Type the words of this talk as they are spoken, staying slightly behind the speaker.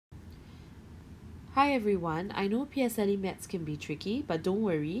Hi everyone, I know Psle maths can be tricky, but don't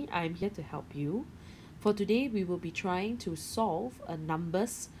worry, I'm here to help you. For today, we will be trying to solve a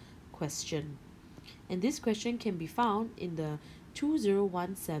numbers question. And this question can be found in the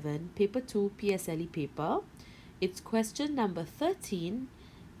 2017 paper 2 Psle paper. It's question number 13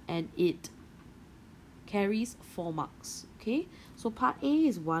 and it carries 4 marks. Okay, so part A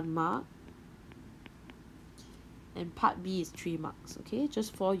is 1 mark and part B is 3 marks. Okay,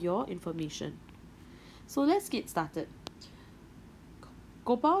 just for your information. So let's get started.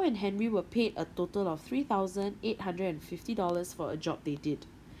 Gopal and Henry were paid a total of $3,850 for a job they did.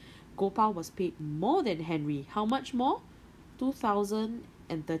 Gopal was paid more than Henry. How much more?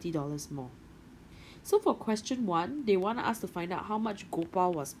 $2,030 more. So for question 1, they want us to find out how much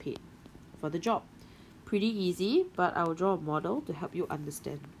Gopal was paid for the job. Pretty easy, but I will draw a model to help you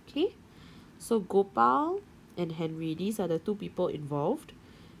understand. Okay? So Gopal and Henry, these are the two people involved.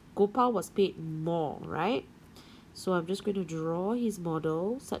 Gopal was paid more, right? So I'm just going to draw his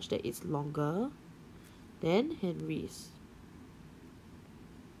model such that it's longer than Henry's.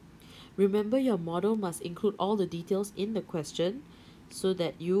 Remember, your model must include all the details in the question so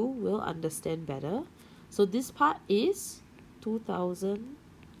that you will understand better. So this part is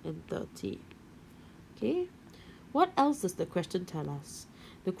 2030. Okay. What else does the question tell us?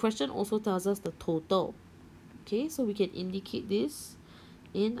 The question also tells us the total. Okay, so we can indicate this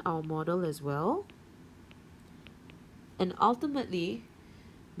in our model as well. And ultimately,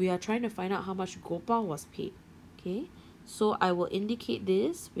 we are trying to find out how much Gopal was paid. Okay, so I will indicate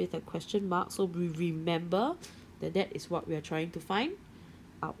this with a question mark so we remember that that is what we are trying to find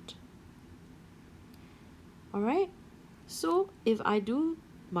out. Alright, so if I do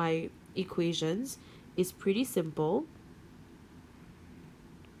my equations, it's pretty simple.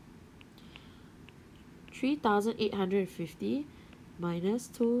 3,850 minus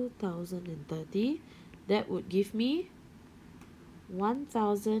 2,030, that would give me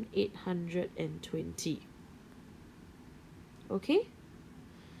 1,820. Okay,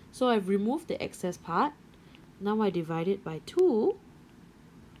 so I've removed the excess part. Now I divide it by 2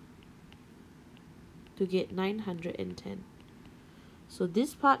 to get 910. So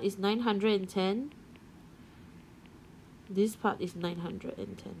this part is 910. This part is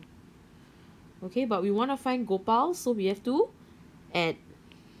 910. Okay, but we want to find Gopal, so we have to add.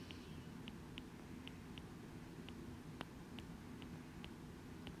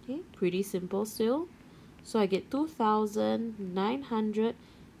 Okay, pretty simple still. So I get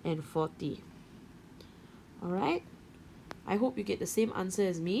 2,940. Alright, I hope you get the same answer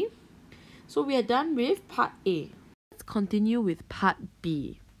as me. So we are done with part A. Let's continue with part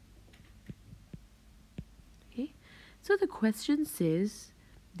B. Okay, so the question says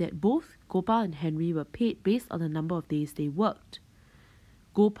that both Gopal and Henry were paid based on the number of days they worked.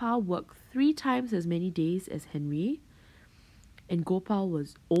 Gopal worked 3 times as many days as Henry, and Gopal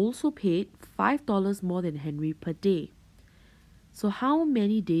was also paid $5 more than Henry per day. So how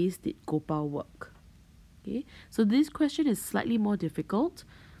many days did Gopal work? Okay, so this question is slightly more difficult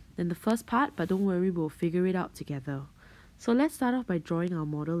than the first part, but don't worry, we'll figure it out together. So let's start off by drawing our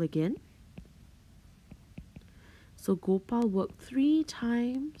model again. So Gopal worked 3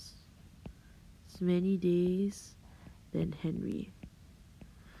 times as many days than Henry.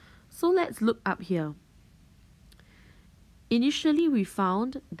 So let's look up here. Initially, we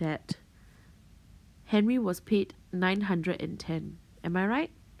found that Henry was paid 910. Am I right?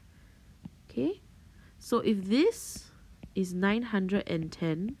 Okay. So if this is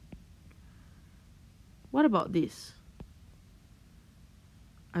 910, what about this?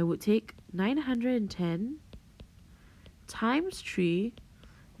 I would take 910 times 3,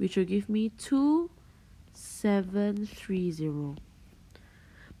 which will give me 2,730.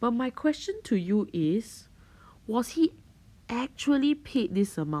 But my question to you is, was he actually paid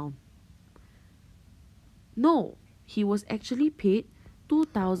this amount? No, he was actually paid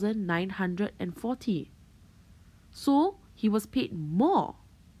 2,940. So he was paid more.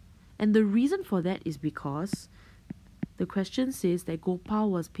 And the reason for that is because the question says that Gopal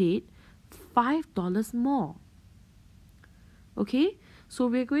was paid $5 more. Okay, so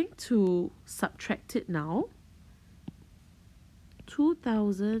we're going to subtract it now.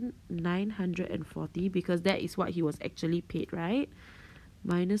 2,940, because that is what he was actually paid, right?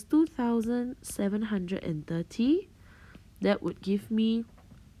 Minus 2,730, that would give me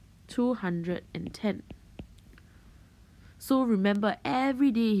 210. So remember,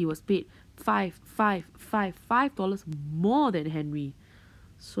 every day he was paid $5 more than Henry.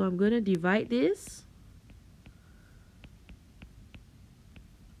 So I'm going to divide this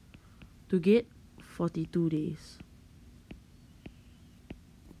to get 42 days.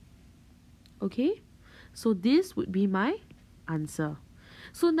 Okay, so this would be my answer.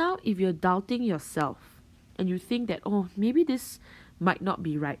 So now if you're doubting yourself and you think that, oh, maybe this might not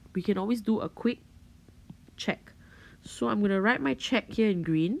be right, we can always do a quick check. So I'm going to write my check here in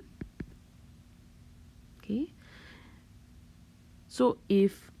green. Okay, so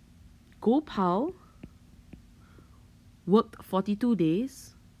if Gopal worked 42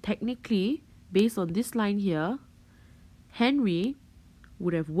 days, technically, based on this line here, Henry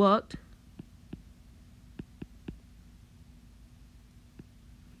would have worked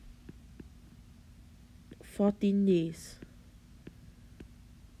 14 days.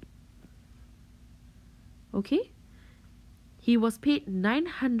 Okay? He was paid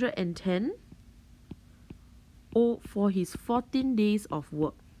 910 for his 14 days of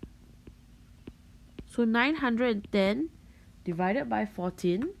work. So 910 divided by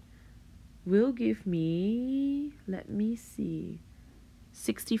 14 will give me, let me see,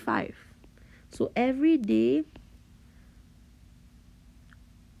 65. So every day,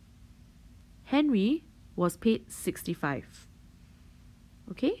 Henry was paid 65.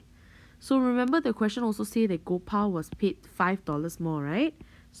 Okay? So remember the question also say that Gopal was paid $5 more, right?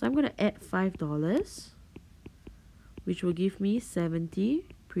 So I'm going to add $5, which will give me 70.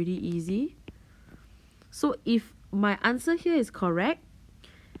 Pretty easy. So if my answer here is correct,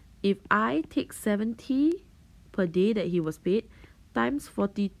 if I take 70 per day that he was paid times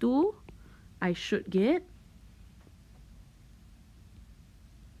 42, I should get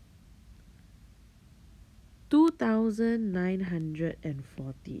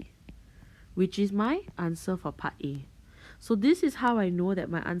 2,940, which is my answer for part A. So this is how I know that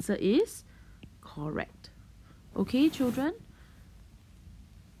my answer is correct. Okay, children?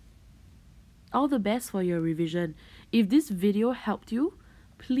 All the best for your revision. If this video helped you,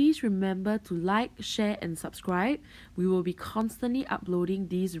 please remember to like, share, and subscribe. We will be constantly uploading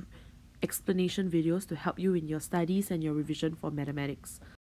these explanation videos to help you in your studies and your revision for mathematics.